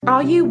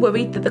Are you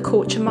worried that the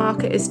coaching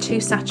market is too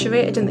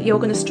saturated and that you're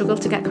going to struggle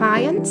to get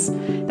clients?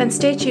 Then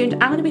stay tuned.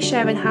 I'm going to be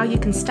sharing how you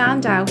can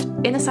stand out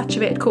in a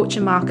saturated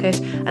coaching market,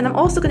 and I'm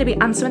also going to be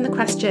answering the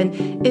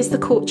question, is the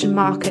coaching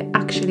market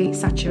actually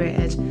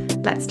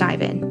saturated? Let's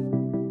dive in.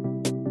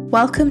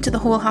 Welcome to the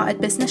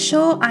Wholehearted Business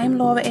Show. I'm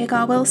Laura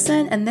Agar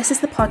Wilson, and this is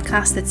the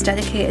podcast that's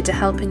dedicated to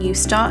helping you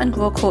start and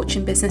grow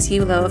coaching business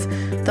you love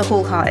the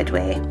wholehearted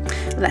way.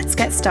 Let's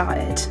get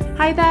started.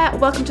 Hi there,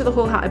 welcome to the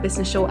Wholehearted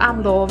Business Show.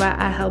 I'm Laura.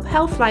 I help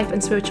health, life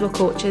and spiritual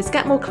coaches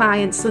get more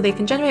clients so they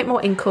can generate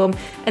more income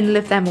and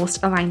live their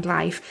most aligned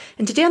life.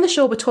 And today on the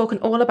show, we're talking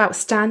all about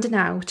standing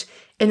out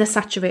in a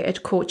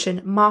saturated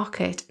coaching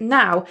market.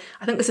 Now,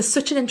 I think this is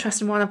such an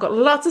interesting one. I've got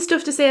lots of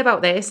stuff to say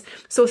about this,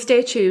 so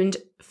stay tuned.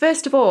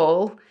 First of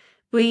all,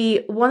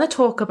 we want to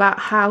talk about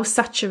how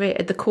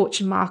saturated the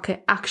coaching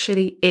market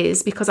actually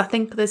is, because I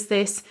think there's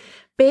this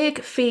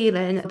big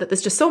feeling that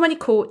there's just so many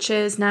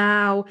coaches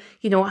now.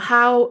 You know,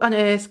 how on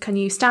earth can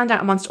you stand out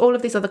amongst all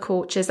of these other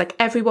coaches? Like,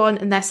 everyone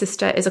and their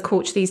sister is a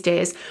coach these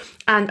days.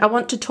 And I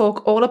want to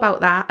talk all about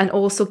that and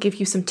also give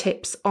you some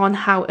tips on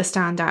how to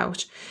stand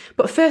out.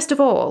 But first of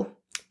all,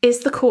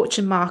 is the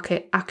coaching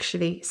market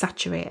actually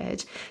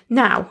saturated?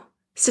 Now,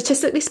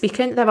 statistically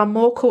speaking, there are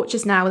more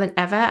coaches now than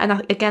ever. And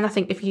I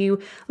think if you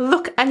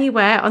look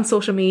anywhere on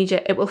social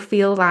media, it will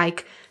feel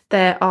like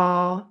there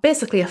are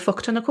basically a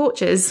fuck ton of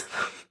coaches.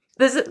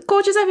 There's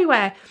coaches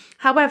everywhere.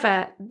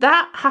 However,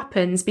 that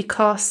happens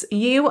because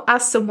you,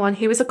 as someone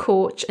who is a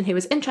coach and who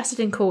is interested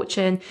in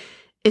coaching,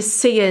 is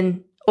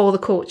seeing all the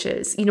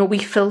coaches. You know, we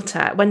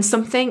filter. When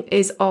something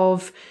is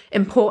of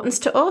importance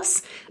to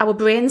us, our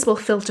brains will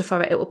filter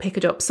for it. It will pick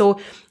it up. So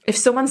if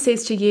someone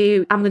says to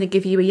you, I'm going to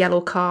give you a yellow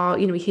car,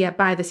 you know, here,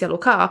 buy this yellow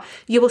car,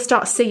 you will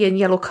start seeing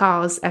yellow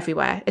cars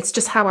everywhere. It's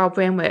just how our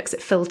brain works.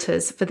 It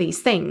filters for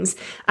these things.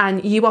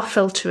 And you are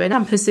filtering.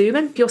 I'm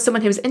presuming if you're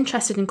someone who's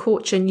interested in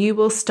coaching, you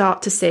will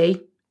start to see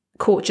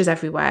coaches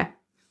everywhere.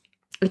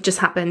 It just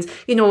happens.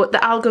 You know,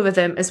 the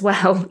algorithm as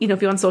well, you know,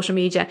 if you're on social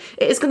media,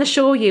 it is going to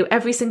show you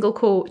every single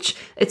coach.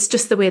 It's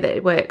just the way that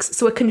it works.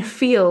 So it can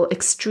feel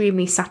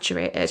extremely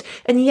saturated.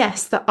 And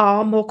yes, there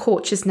are more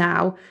coaches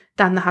now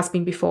than there has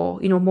been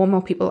before. You know, more and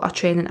more people are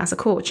training as a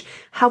coach.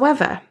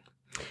 However,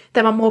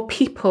 there are more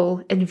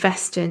people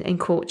investing in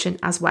coaching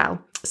as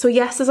well. So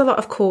yes, there's a lot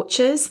of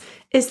coaches.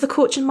 Is the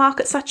coaching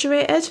market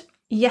saturated?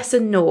 Yes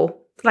and no.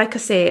 Like I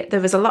say,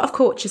 there is a lot of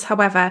coaches.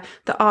 However,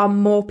 there are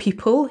more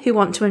people who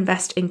want to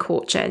invest in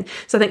coaching.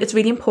 So I think it's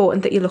really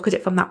important that you look at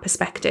it from that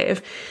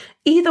perspective.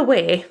 Either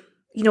way,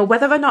 you know,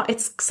 whether or not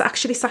it's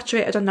actually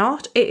saturated or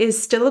not, it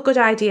is still a good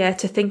idea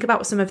to think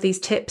about some of these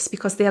tips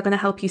because they are going to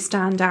help you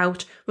stand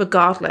out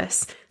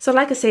regardless. So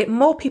like I say,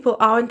 more people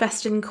are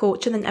invested in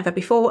coaching than ever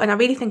before. And I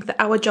really think that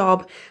our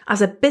job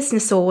as a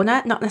business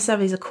owner, not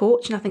necessarily as a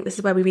coach, and I think this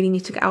is where we really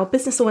need to get our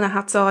business owner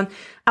hats on.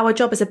 Our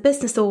job as a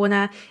business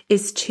owner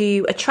is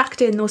to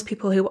attract in those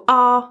people who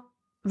are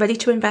ready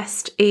to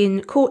invest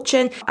in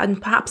coaching,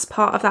 and perhaps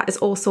part of that is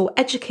also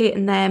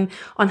educating them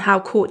on how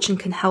coaching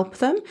can help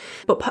them.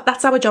 But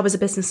that's our job as a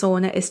business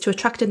owner, is to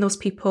attract in those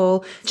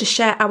people, to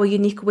share our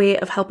unique way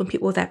of helping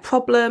people with their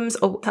problems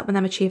or helping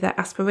them achieve their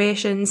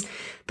aspirations.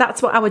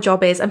 That's what our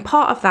job is, and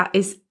part of that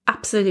is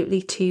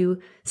absolutely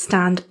to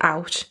stand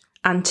out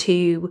and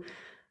to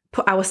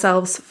put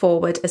ourselves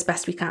forward as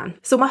best we can.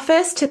 So my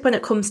first tip when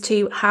it comes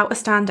to how to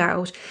stand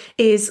out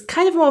is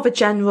kind of more of a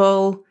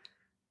general,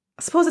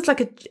 I suppose it's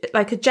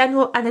like a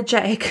general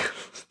energetic.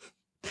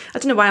 I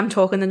don't know why I'm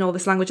talking in all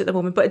this language at the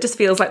moment, but it just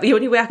feels like the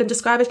only way I can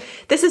describe it.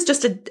 This is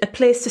just a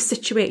place to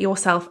situate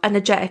yourself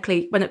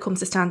energetically when it comes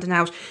to standing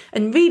out.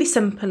 And really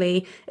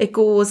simply, it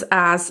goes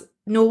as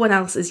no one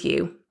else is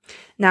you.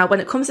 Now, when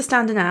it comes to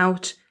standing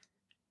out,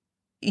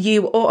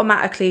 you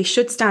automatically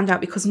should stand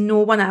out because no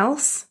one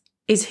else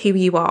is who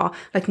you are.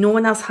 Like, no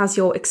one else has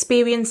your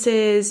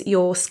experiences,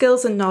 your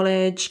skills and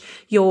knowledge,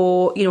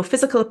 your, you know,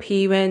 physical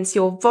appearance,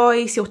 your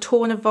voice, your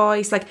tone of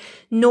voice. Like,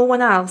 no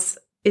one else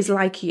is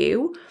like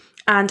you.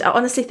 And I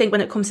honestly think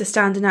when it comes to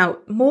standing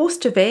out,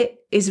 most of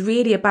it is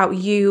really about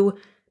you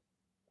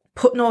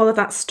putting all of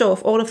that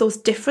stuff, all of those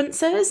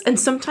differences, and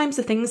sometimes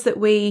the things that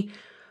we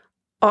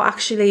are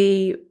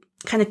actually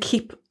kind of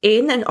keep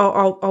in and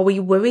or we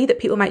worry that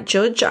people might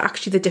judge are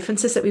actually the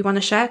differences that we want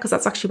to share, because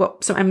that's actually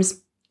what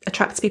sometimes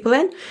attracts people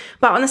in.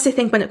 But I honestly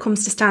think when it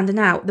comes to standing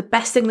out, the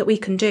best thing that we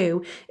can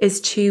do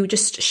is to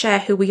just share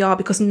who we are,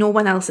 because no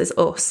one else is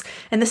us.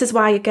 And this is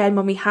why, again,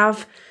 when we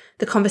have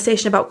the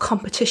conversation about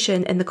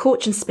competition in the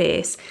coaching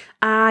space,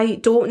 I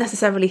don't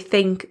necessarily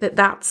think that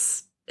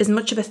that's as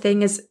much of a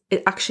thing as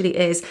it actually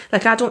is.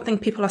 Like, I don't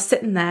think people are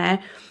sitting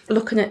there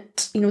looking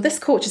at, you know, this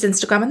coach's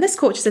Instagram and this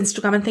coach's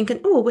Instagram and thinking,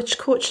 oh, which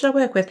coach should I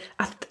work with?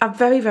 I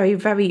very, very,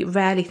 very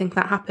rarely think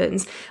that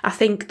happens. I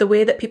think the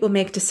way that people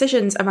make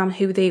decisions around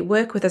who they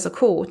work with as a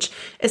coach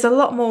is a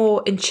lot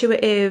more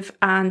intuitive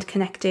and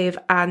connective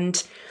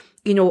and,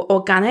 you know,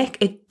 organic.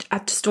 I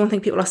just don't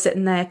think people are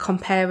sitting there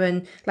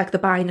comparing, like they're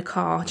buying a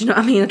car. Do you know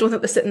what I mean? I don't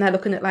think they're sitting there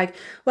looking at like,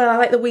 well, I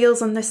like the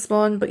wheels on this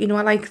one, but I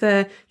like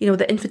the, the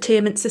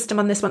infotainment system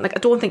on this one. Like, I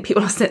don't think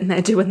people are sitting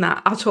there doing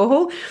that at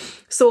all.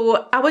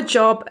 So our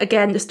job,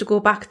 again, just to go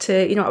back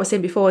to, what I was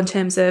saying before in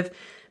terms of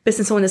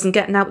business owners and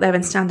getting out there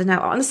and standing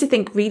out, I honestly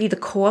think really the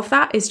core of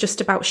that is just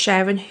about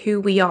sharing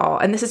who we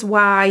are. And this is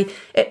why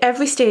at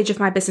every stage of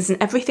my business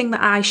and everything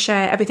that I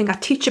share, everything I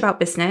teach about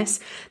business,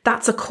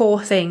 that's a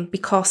core thing,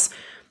 because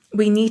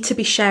we need to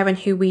be sharing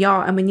who we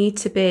are, and we need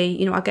to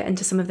be, I'll get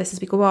into some of this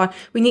as we go on.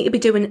 We need to be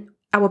doing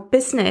our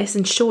business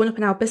and showing up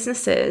in our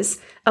businesses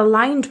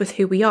aligned with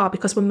who we are,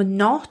 because when we're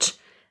not,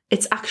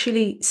 it's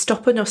actually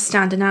stopping us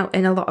standing out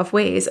in a lot of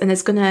ways, and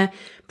it's going to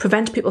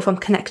prevent people from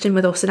connecting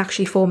with us and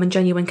actually forming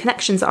genuine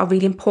connections that are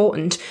really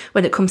important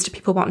when it comes to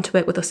people wanting to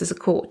work with us as a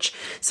coach.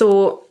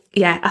 So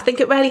yeah, I think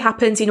it rarely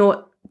happens.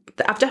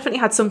 I've definitely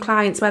had some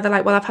clients where they're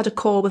like, well, I've had a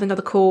call with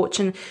another coach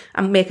and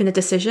I'm making a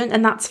decision,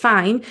 and that's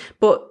fine.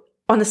 But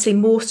honestly,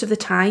 most of the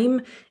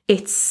time,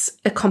 it's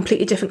a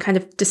completely different kind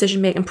of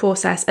decision-making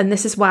process. And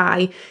this is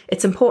why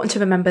it's important to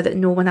remember that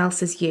no one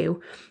else is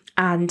you,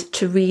 and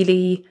to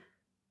really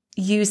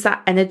use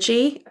that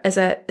energy as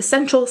a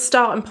central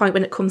starting point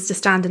when it comes to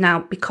standing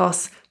out,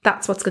 because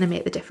that's what's going to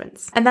make the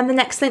difference. And then the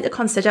next thing to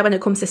consider when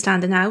it comes to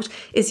standing out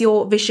is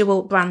your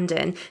visual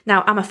branding.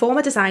 Now, I'm a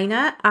former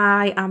designer.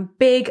 I'm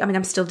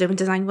still doing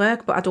design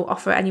work, but I don't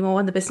offer it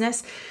anymore in the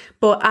business.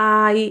 But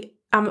I'm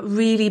a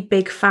really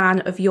big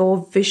fan of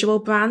your visual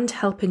brand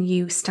helping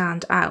you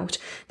stand out.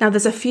 Now,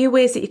 there's a few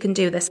ways that you can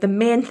do this. The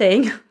main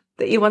thing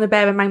that you want to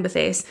bear in mind with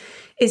this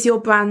is your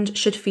brand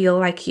should feel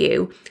like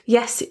you.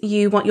 Yes,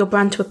 you want your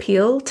brand to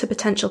appeal to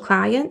potential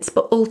clients,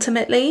 but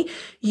ultimately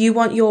you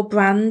want your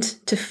brand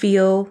to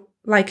feel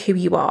like who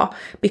you are,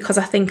 because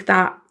I think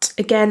that,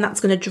 again, that's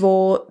going to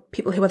draw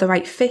people who are the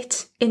right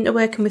fit into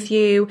working with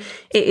you.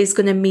 It is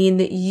going to mean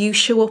that you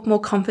show up more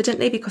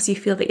confidently because you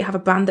feel that you have a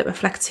brand that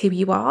reflects who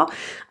you are,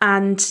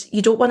 and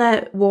you don't want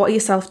to water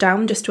yourself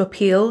down just to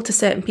appeal to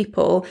certain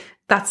people.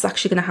 That's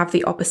actually going to have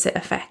the opposite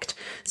effect.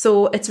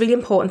 So it's really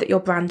important that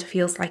your brand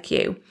feels like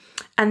you.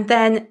 And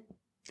then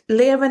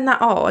layering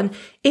that on,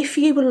 if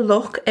you will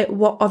look at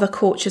what other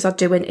coaches are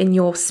doing in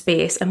your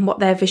space and what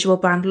their visual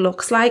brand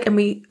looks like, and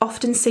we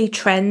often see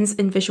trends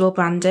in visual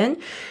branding,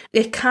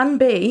 it can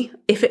be,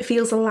 if it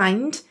feels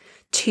aligned,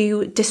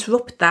 to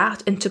disrupt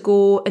that and to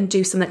go and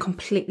do something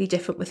completely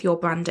different with your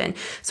branding.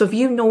 So if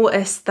you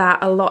notice that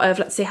a lot of,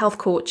 let's say, health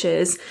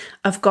coaches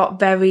have got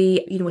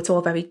very, it's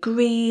all very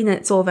green and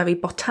it's all very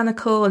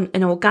botanical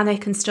and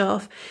organic and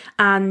stuff,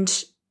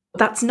 and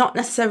that's not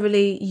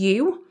necessarily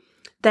you,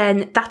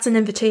 then that's an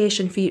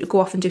invitation for you to go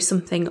off and do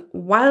something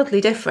wildly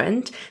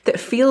different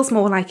that feels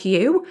more like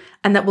you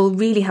and that will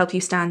really help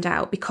you stand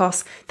out,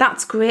 because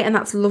that's great and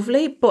that's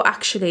lovely. But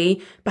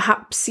actually,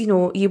 perhaps,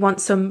 you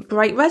want some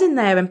bright red in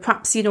there, and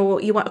perhaps, you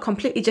want a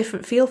completely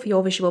different feel for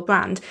your visual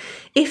brand.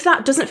 If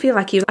that doesn't feel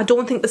like you, I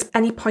don't think there's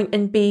any point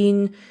in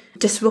being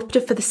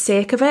disruptive for the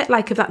sake of it.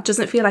 Like, if that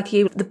doesn't feel like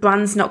you, the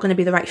brand's not going to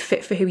be the right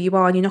fit for who you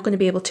are, and you're not going to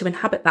be able to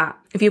inhabit that.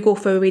 If you go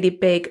for a really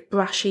big,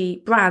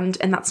 brashy brand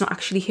and that's not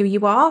actually who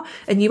you are,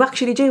 and you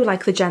actually do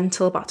like the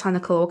gentle,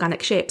 botanical,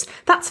 organic shapes,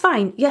 that's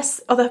fine.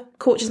 Yes, other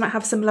coaches might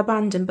have similar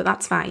branding, but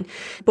that's fine.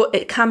 But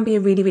it can be a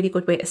really, really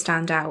good way to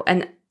stand out.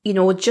 And,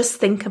 just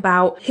think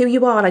about who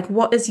you are. Like,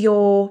 what is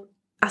your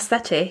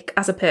aesthetic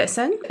as a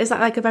person? Is that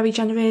like a very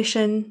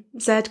Generation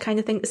Z kind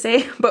of thing to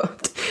say?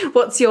 But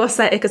what's your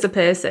aesthetic as a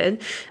person,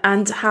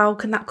 and how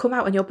can that come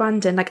out in your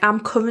branding? Like, I'm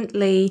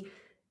currently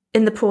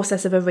in the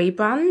process of a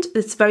rebrand.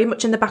 It's very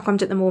much in the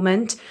background at the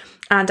moment,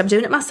 and I'm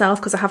doing it myself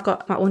because I have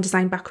got my own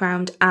design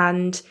background,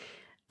 and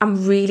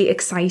I'm really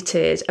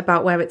excited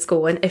about where it's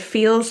going. It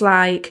feels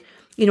like,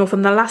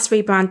 from the last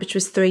rebrand, which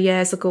was 3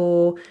 years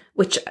ago,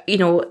 which,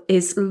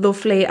 is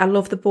lovely. I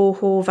love the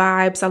boho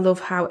vibes. I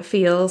love how it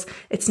feels.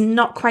 It's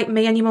not quite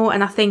me anymore.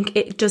 And I think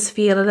it does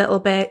feel a little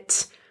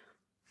bit,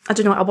 I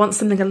don't know, I want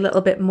something a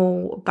little bit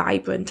more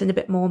vibrant and a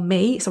bit more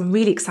me. So I'm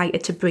really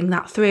excited to bring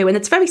that through. And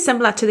it's very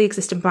similar to the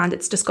existing brand.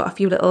 It's just got a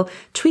few little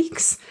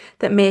tweaks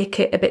that make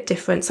it a bit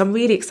different. So I'm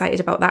really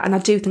excited about that. And I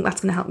do think that's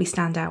going to help me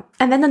stand out.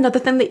 And then another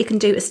thing that you can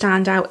do to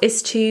stand out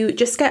is to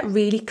just get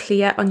really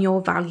clear on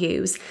your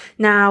values.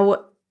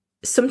 Now,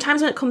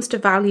 sometimes when it comes to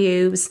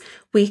values,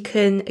 we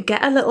can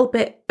get a little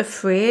bit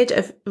afraid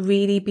of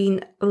really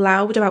being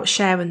loud about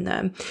sharing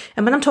them.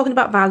 And when I'm talking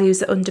about values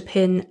that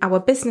underpin our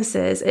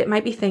businesses, it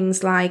might be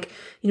things like,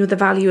 the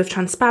value of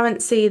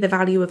transparency, the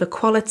value of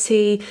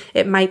equality.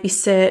 It might be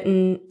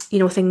certain,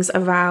 things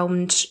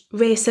around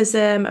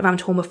racism,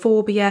 around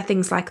homophobia,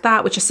 things like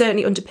that, which are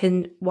certainly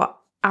underpin what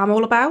I'm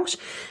all about.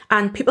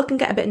 And people can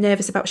get a bit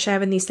nervous about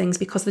sharing these things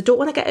because they don't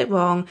want to get it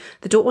wrong.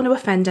 They don't want to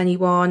offend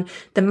anyone.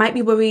 They might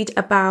be worried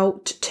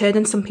about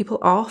turning some people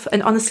off.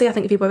 And honestly, I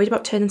think if you're worried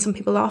about turning some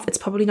people off, it's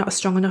probably not a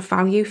strong enough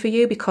value for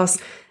you,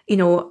 because,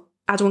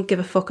 I don't give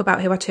a fuck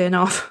about who I turn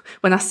off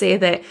when I say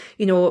that,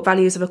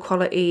 values of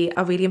equality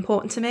are really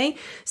important to me.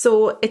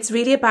 So it's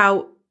really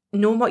about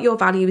knowing what your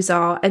values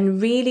are,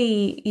 and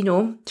really,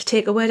 to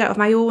take a word out of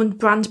my own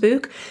brand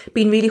book,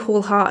 being really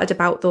wholehearted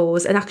about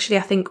those. And actually,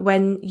 I think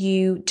when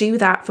you do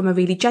that from a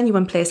really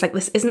genuine place, like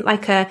this isn't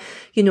like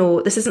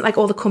this isn't like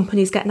all the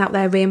companies getting out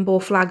their rainbow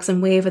flags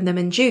and waving them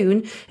in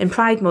June in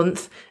Pride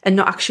Month and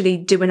not actually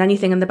doing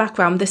anything in the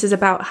background. This is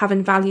about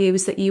having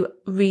values that you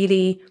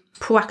really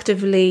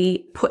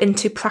proactively put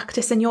into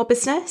practice in your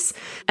business.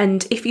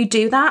 And if you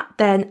do that,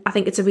 then I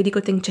think it's a really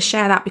good thing to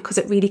share that, because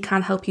it really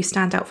can help you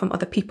stand out from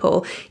other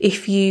people.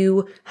 If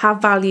you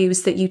have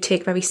values that you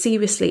take very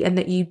seriously and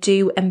that you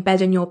do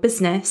embed in your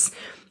business,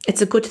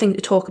 it's a good thing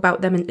to talk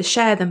about them and to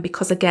share them,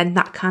 because again,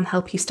 that can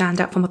help you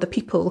stand out from other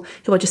people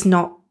who are just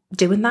not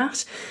doing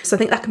that. So I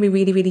think that can be a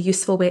really, really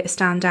useful way to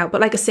stand out.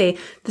 But like I say,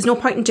 there's no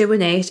point in doing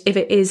it if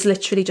it is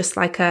literally just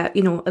like a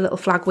little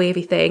flag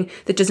wavy thing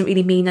that doesn't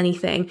really mean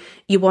anything.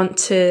 You want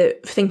to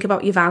think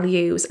about your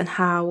values and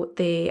how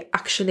they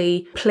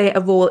actually play a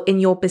role in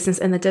your business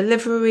and the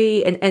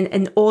delivery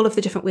and all of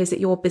the different ways that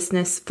your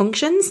business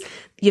functions.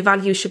 Your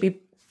values should be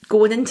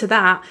going into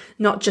that,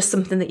 not just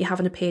something that you have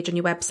on a page on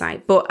your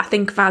website. But I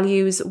think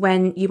values,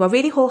 when you are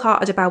really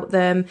wholehearted about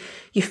them,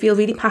 you feel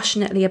really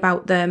passionately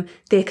about them,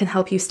 they can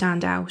help you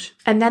stand out.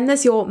 And then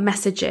there's your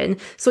messaging.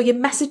 So your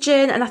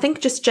messaging, and I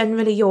think just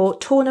generally your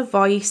tone of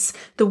voice,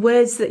 the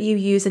words that you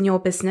use in your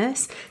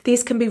business,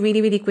 these can be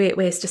really, really great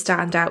ways to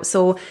stand out.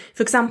 So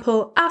for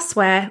example, I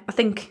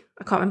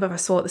can't remember if I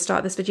saw at the start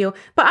of this video,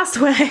 but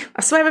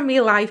I swear in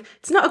real life,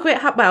 it's not a great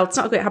habit. Well, it's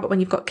not a great habit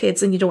when you've got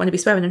kids and you don't want to be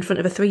swearing in front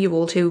of a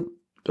 3-year-old who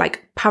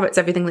parrots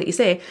everything that you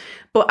say.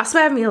 But I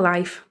swear in real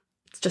life,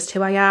 it's just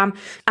who I am.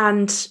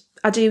 And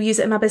I do use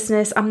it in my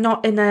business. I'm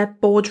not in a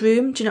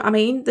boardroom. Do you know what I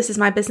mean? This is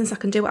my business. I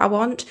can do what I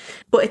want.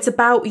 But it's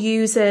about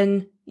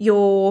using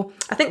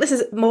I think this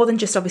is more than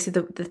just obviously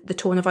the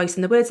tone of voice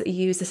and the words that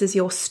you use. This is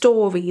your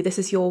story. This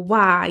is your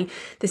why.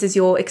 This is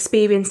your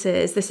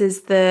experiences. This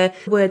is the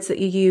words that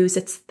you use.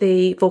 It's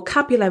the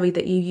vocabulary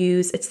that you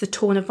use. It's the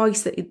tone of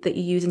voice that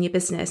you use in your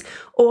business.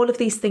 All of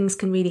these things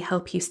can really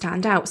help you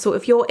stand out. So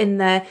if you're in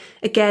there,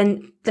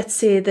 again, let's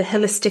say the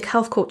holistic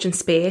health coaching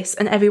space,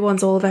 and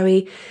everyone's all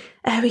very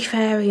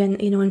airy-fairy and,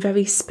 and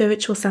very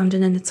spiritual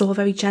sounding, and it's all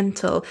very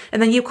gentle.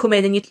 And then you come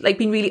in and you're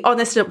being really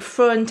honest and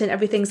upfront, and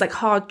everything's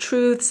hard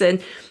truths,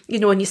 and,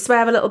 and you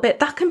swear a little bit.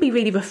 That can be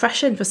really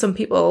refreshing for some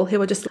people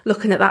who are just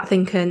looking at that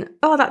thinking,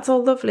 oh, that's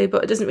all lovely,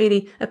 but it doesn't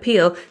really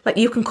appeal.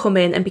 You can come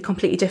in and be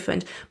completely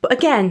different. But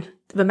again,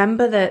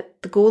 remember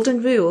that the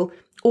golden rule,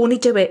 only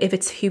do it if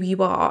it's who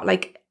you are.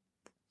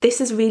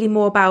 This is really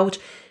more about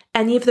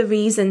any of the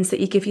reasons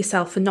that you give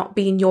yourself for not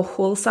being your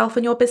whole self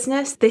in your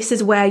business. This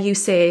is where you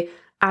say,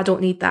 I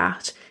don't need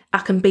that. I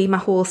can be my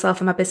whole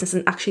self in my business,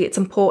 and actually it's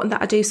important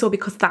that I do so,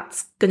 because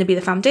that's going to be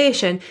the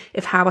foundation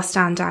of how I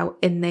stand out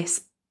in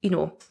this,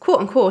 quote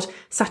unquote,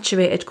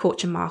 saturated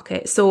coaching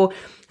market. So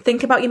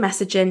think about your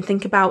messaging,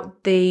 think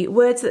about the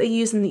words that are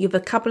used in your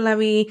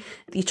vocabulary,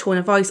 your tone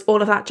of voice,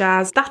 all of that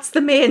jazz. That's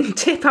the main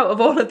tip out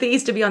of all of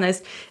these, to be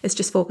honest, is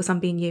just focus on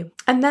being you.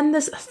 And then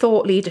there's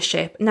thought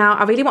leadership. Now,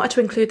 I really wanted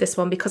to include this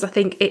one because I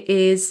think it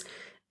is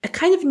a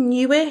kind of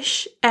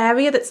newish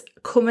area that's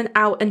coming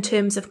out in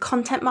terms of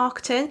content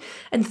marketing.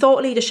 And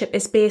thought leadership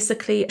is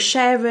basically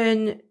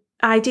sharing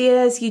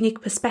ideas,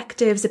 unique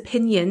perspectives,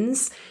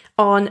 opinions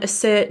on a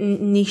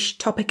certain niche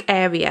topic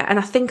area. And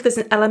I think there's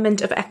an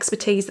element of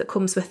expertise that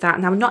comes with that.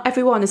 Now, not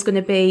everyone is going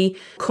to be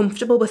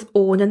comfortable with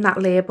owning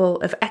that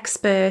label of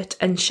expert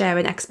and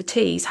sharing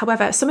expertise.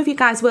 However, some of you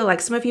guys will.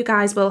 Some of you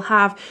guys will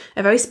have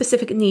a very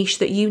specific niche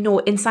that you know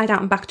inside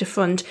out and back to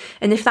front.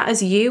 And if that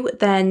is you,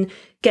 then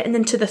getting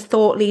into the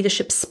thought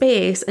leadership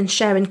space and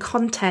sharing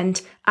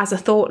content as a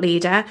thought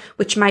leader,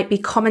 which might be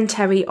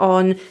commentary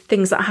on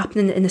things that are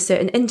happening in a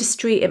certain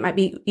industry. It might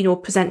be,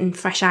 presenting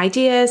fresh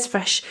ideas,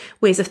 fresh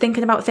ways of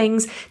thinking about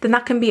things. Then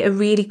that can be a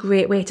really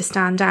great way to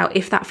stand out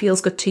if that feels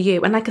good to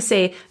you. And like I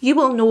say, you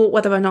will know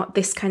whether or not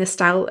this kind of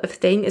style of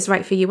thing is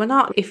right for you or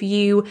not. If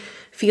you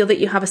feel that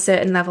you have a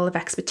certain level of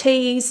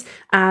expertise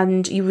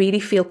and you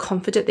really feel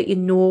confident that you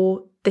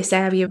know this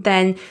area,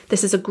 then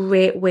this is a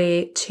great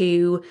way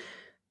to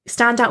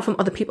stand out from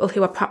other people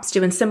who are perhaps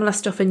doing similar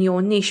stuff in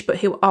your niche, but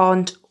who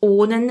aren't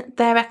owning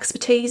their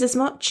expertise as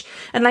much.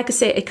 And like I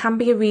say, it can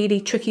be a really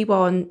tricky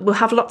one. We'll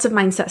have lots of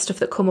mindset stuff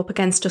that come up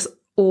against us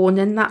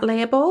owning that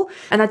label.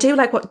 And I do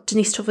like what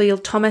Denise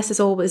Tuffield-Thomas has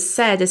always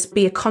said, is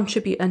be a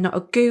contributor, not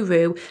a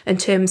guru, in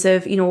terms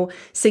of,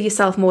 see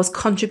yourself more as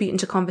contributing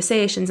to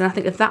conversations. And I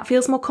think if that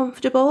feels more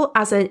comfortable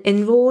as an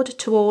inroad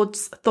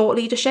towards thought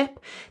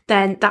leadership,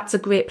 then that's a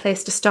great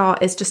place to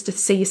start, is just to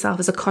see yourself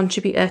as a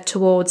contributor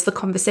towards the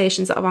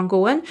conversations that are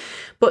ongoing.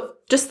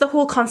 But just the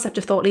whole concept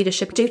of thought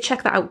leadership, do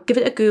check that out, give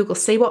it a Google,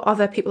 see what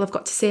other people have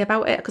got to say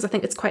about it, because I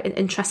think it's quite an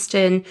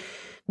interesting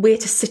way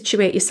to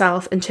situate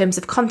yourself in terms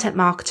of content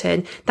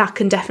marketing. That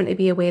can definitely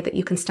be a way that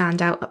you can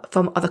stand out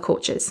from other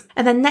coaches.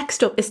 And then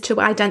next up is to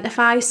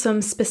identify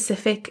some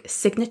specific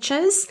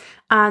signatures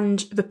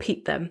and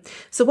repeat them.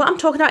 So what I'm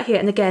talking about here,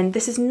 and again,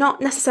 this is not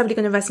necessarily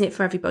going to resonate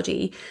for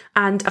everybody,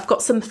 and I've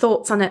got some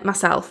thoughts on it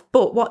myself,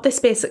 but what this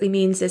basically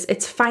means is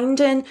it's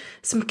finding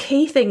some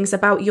key things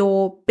about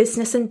your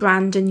business and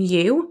brand and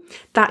you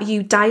that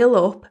you dial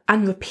up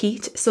and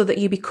repeat so that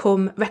you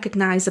become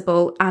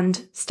recognisable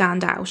and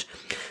stand out.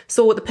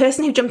 So the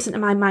person who jumps into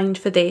my mind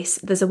for this,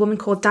 there's a woman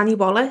called Danny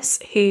Wallace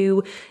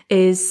who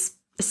is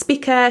a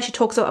speaker. She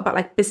talks a lot about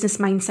like business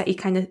mindset-y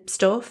kind of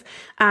stuff,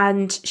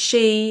 and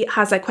she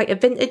has like quite a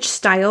vintage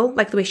style.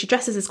 Like the way she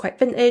dresses is quite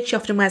vintage. She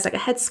often wears like a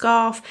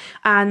headscarf,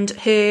 and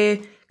her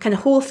kind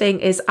of whole thing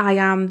is I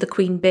am the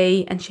queen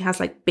bee, and she has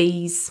like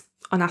bees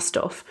on her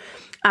stuff.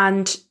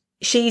 And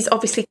she's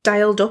obviously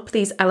dialed up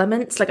these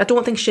elements. Like I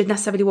don't think she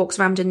necessarily walks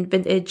around in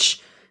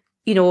vintage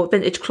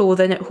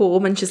clothing at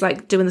home and she's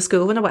like doing the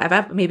school run or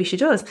whatever. Maybe she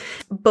does.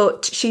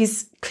 But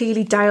she's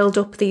clearly dialed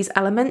up these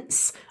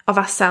elements of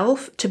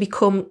herself to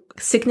become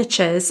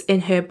signatures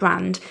in her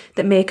brand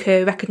that make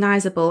her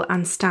recognisable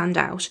and stand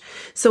out.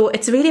 So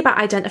it's really about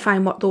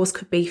identifying what those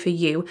could be for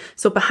you.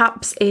 So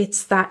perhaps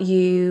it's that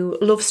you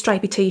love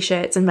stripy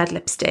t-shirts and red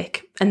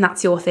lipstick, and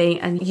that's your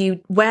thing, and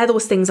you wear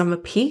those things on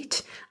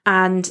repeat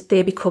and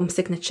they become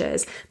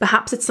signatures.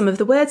 Perhaps it's some of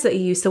the words that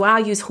you use. So I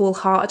use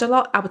wholehearted a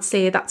lot. I would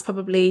say that's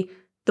probably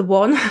the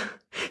one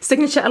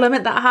signature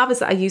element that I have, is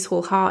that I use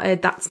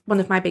wholehearted. That's one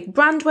of my big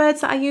brand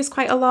words that I use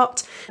quite a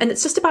lot. And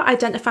it's just about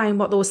identifying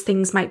what those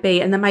things might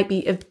be. And there might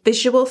be a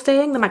visual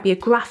thing, there might be a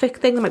graphic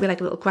thing, there might be like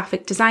a little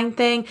graphic design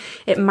thing.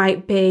 It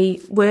might be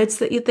words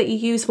that you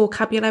use,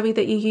 vocabulary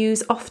that you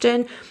use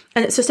often.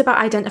 And it's just about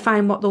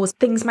identifying what those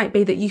things might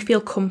be that you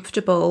feel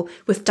comfortable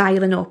with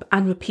dialing up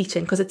and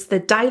repeating, because it's the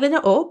dialing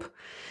it up.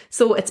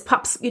 So it's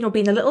perhaps,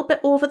 being a little bit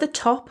over the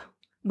top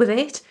with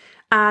it.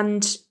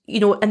 And,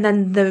 and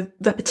then the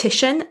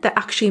repetition that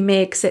actually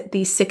makes it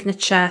these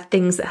signature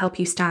things that help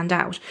you stand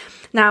out.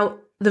 Now,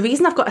 the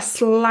reason I've got a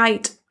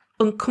slight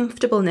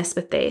uncomfortableness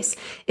with this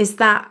is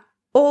that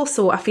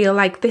also I feel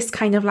like this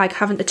kind of like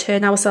having to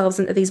turn ourselves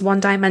into these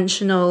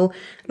one-dimensional,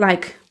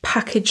 like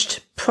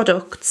packaged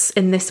products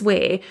in this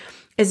way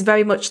is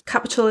very much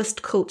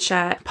capitalist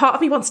culture. Part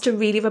of me wants to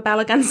really rebel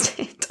against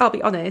it, I'll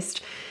be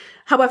honest.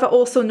 However,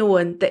 also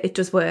knowing that it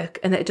does work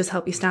and that it does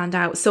help you stand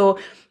out. So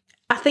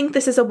I think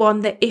this is a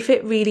one that if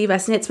it really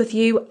resonates with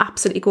you,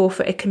 absolutely go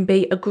for it. It can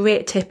be a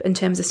great tip in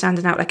terms of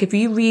standing out. Like if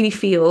you really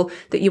feel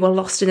that you are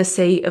lost in a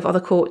sea of other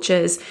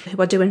coaches who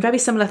are doing very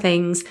similar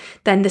things,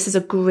 then this is a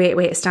great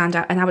way to stand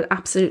out, and I would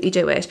absolutely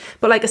do it.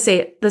 But like I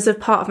say, there's a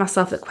part of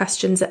myself that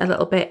questions it a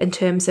little bit in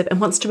terms of, and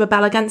wants to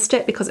rebel against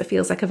it because it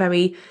feels like a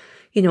very,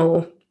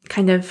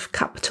 kind of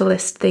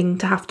capitalist thing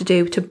to have to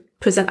do to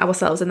present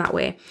ourselves in that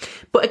way.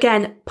 But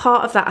again,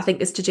 part of that I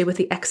think is to do with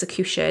the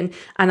execution.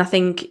 And I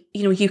think,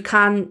 you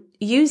can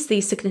use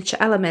these signature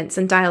elements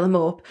and dial them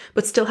up,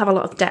 but still have a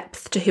lot of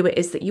depth to who it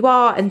is that you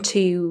are and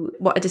to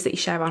what it is that you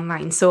share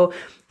online. So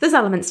there's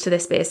elements to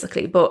this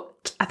basically,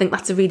 but I think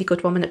that's a really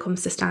good one when it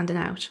comes to standing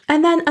out.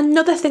 And then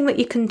another thing that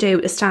you can do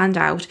to stand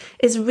out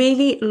is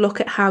really look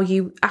at how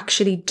you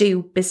actually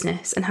do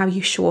business and how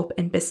you show up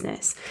in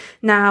business.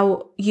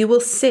 Now, you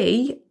will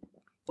see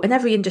in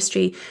every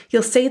industry,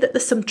 you'll see that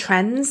there's some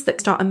trends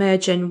that start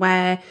emerging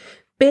where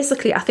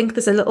basically I think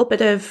there's a little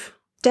bit of,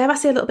 dare I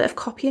say, a little bit of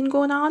copying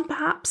going on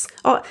perhaps?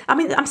 Or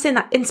I'm saying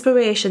that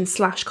inspiration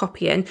 /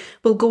 copying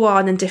will go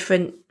on in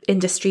different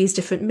industries,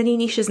 different mini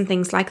niches and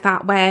things like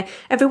that, where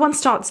everyone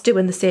starts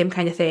doing the same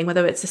kind of thing,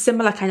 whether it's a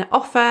similar kind of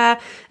offer,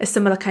 a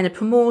similar kind of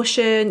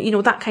promotion,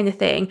 that kind of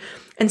thing.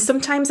 And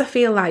sometimes I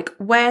feel like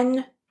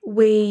when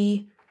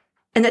we,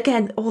 and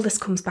again, all this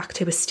comes back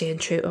to us staying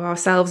true to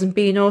ourselves and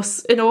being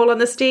us in all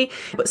honesty.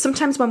 But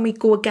sometimes when we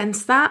go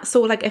against that,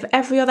 so like if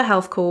every other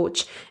health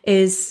coach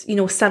is,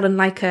 selling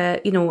like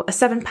a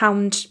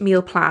 £7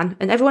 meal plan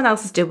and everyone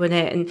else is doing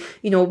it, and,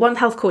 one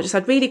health coach has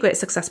had really great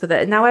success with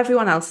it and now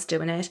everyone else is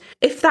doing it.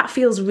 If that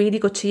feels really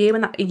good to you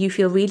and that you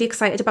feel really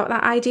excited about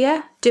that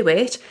idea, do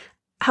it.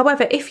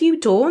 However, if you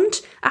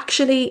don't,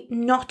 actually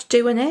not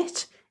doing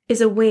it is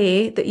a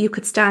way that you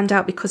could stand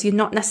out because you're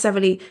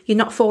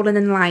not falling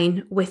in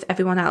line with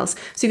everyone else.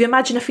 So if you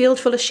imagine a field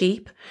full of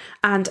sheep,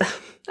 and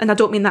I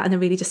don't mean that in a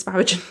really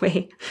disparaging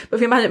way, but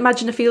if you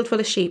imagine a field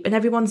full of sheep and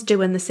everyone's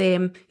doing the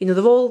same, they're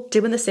all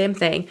doing the same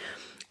thing,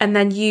 and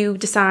then you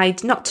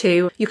decide not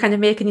to, you're kind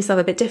of making yourself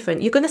a bit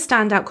different, you're going to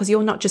stand out because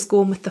you're not just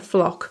going with the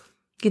flock.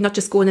 You're not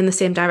just going in the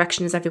same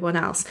direction as everyone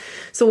else.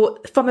 So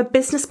from a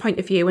business point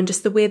of view and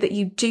just the way that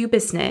you do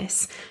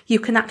business, you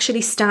can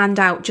actually stand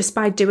out just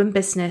by doing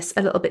business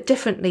a little bit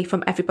differently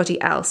from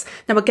everybody else.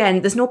 Now, again,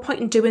 there's no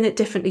point in doing it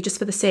differently just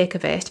for the sake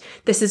of it.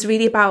 This is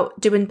really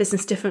about doing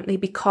business differently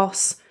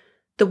because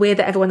the way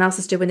that everyone else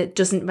is doing it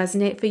doesn't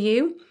resonate for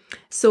you.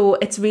 So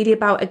it's really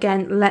about,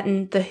 again,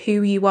 letting the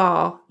who you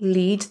are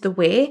lead the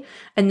way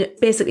and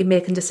basically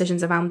making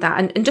decisions around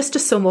that. And just to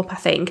sum up, I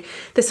think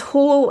this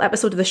whole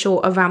episode of the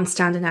show around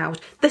standing out,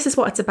 this is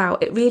what it's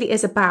about. It really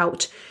is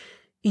about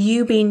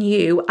you being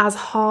you as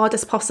hard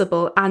as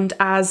possible and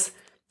as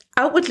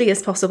outwardly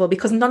as possible,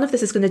 because none of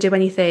this is going to do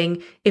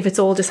anything if it's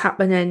all just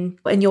happening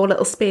in your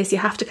little space. You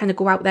have to kind of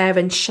go out there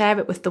and share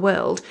it with the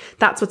world.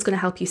 That's what's going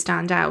to help you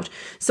stand out.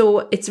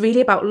 So it's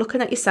really about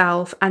looking at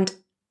yourself and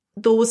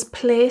those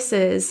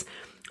places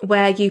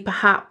where you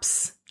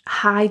perhaps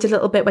hide a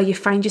little bit, where you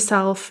find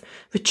yourself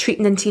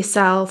retreating into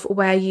yourself,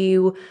 where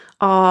you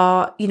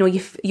are,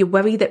 you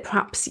worry that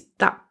perhaps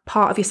that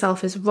part of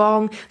yourself is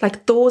wrong.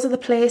 Like, those are the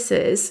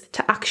places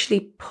to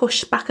actually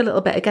push back a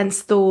little bit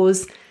against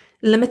those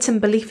limiting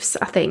beliefs,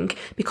 I think,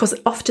 because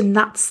often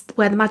that's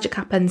where the magic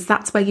happens.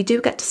 That's where you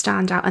do get to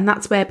stand out, and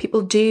that's where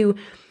people do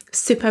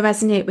super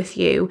resonate with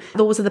you.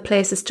 Those are the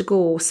places to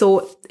go.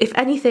 So if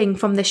anything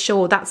from this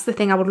show, that's the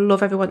thing I would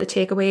love everyone to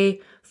take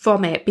away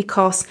from it,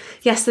 because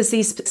yes, there's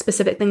these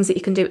specific things that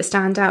you can do to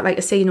stand out, like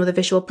I say, the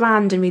visual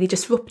brand and really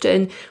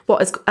disrupting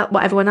what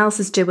everyone else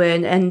is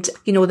doing, and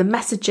the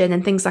messaging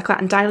and things like that,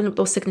 and dialing up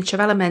those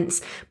signature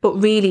elements. But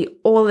really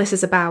all this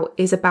is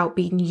about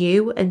being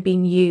you, and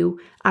being you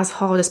as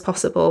hard as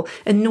possible,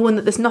 and knowing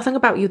that there's nothing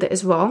about you that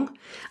is wrong,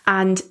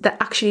 and that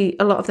actually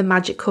a lot of the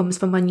magic comes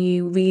from when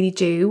you really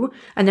do.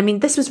 And I mean,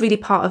 this was really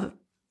part of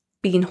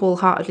being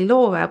Wholeheartedly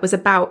Laura, was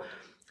about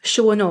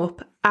showing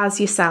up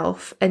as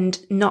yourself and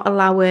not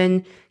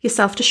allowing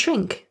yourself to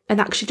shrink,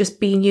 and actually just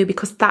being you,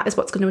 because that is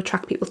what's going to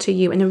attract people to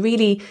you in a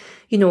really,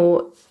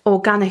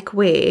 organic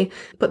way.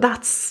 But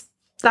that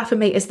for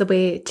me is the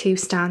way to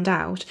stand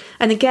out.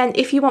 And again,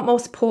 if you want more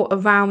support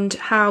around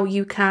how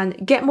you can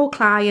get more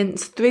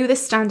clients through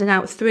this standing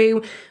out,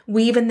 through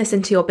weaving this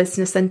into your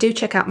business, then do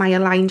check out my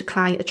Aligned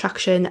Client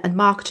Attraction and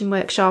Marketing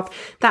Workshop.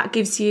 That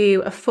gives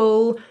you a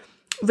full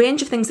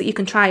range of things that you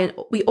can try. And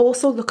we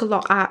also look a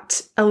lot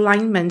at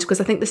alignment,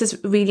 because I think this is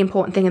a really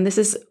important thing. And this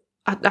is,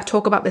 I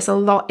talk about this a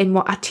lot in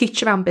what I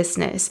teach around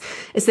business,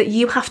 is that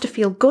you have to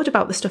feel good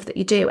about the stuff that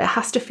you do. It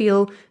has to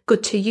feel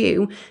good to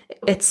you.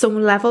 At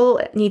some level,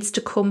 it needs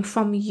to come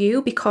from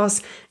you,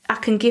 because I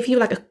can give you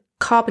like a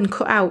carbon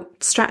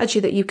cutout strategy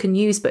that you can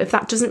use, but if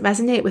that doesn't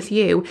resonate with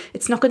you,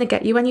 it's not going to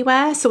get you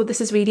anywhere. So this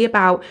is really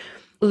about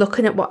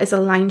looking at what is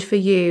aligned for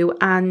you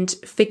and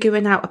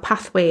figuring out a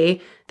pathway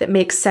that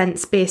makes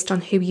sense based on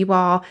who you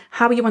are,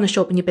 how you want to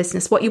show up in your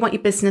business, what you want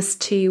your business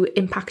to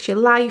impact your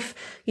life,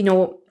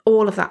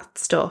 all of that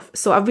stuff.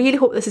 So I really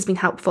hope this has been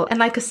helpful. And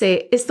like I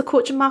say, is the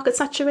coaching market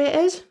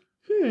saturated?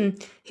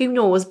 Who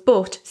knows?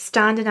 But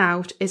standing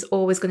out is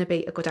always going to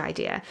be a good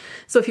idea.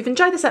 So if you've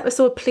enjoyed this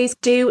episode, please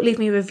do leave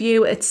me a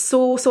review. It's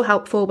so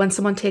helpful when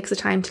someone takes the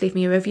time to leave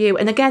me a review.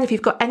 And again, if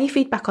you've got any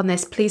feedback on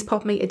this, please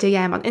pop me a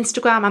DM on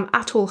Instagram. I'm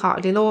at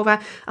Wholeheartedly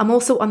Laura. I'm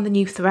also on the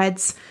new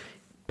Threads.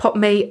 Pop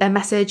me a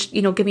message,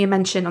 give me a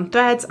mention on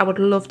Threads. I would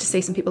love to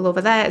see some people over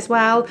there as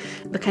well.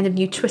 The kind of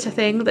new Twitter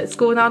thing that's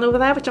going on over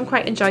there, which I'm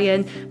quite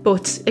enjoying.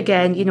 But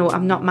again,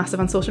 I'm not massive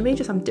on social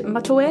media, so I'm dipping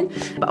my toe in.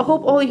 But I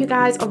hope all of you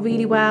guys are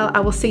really well. I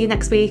will see you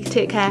next week.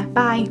 Take care.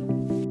 Bye.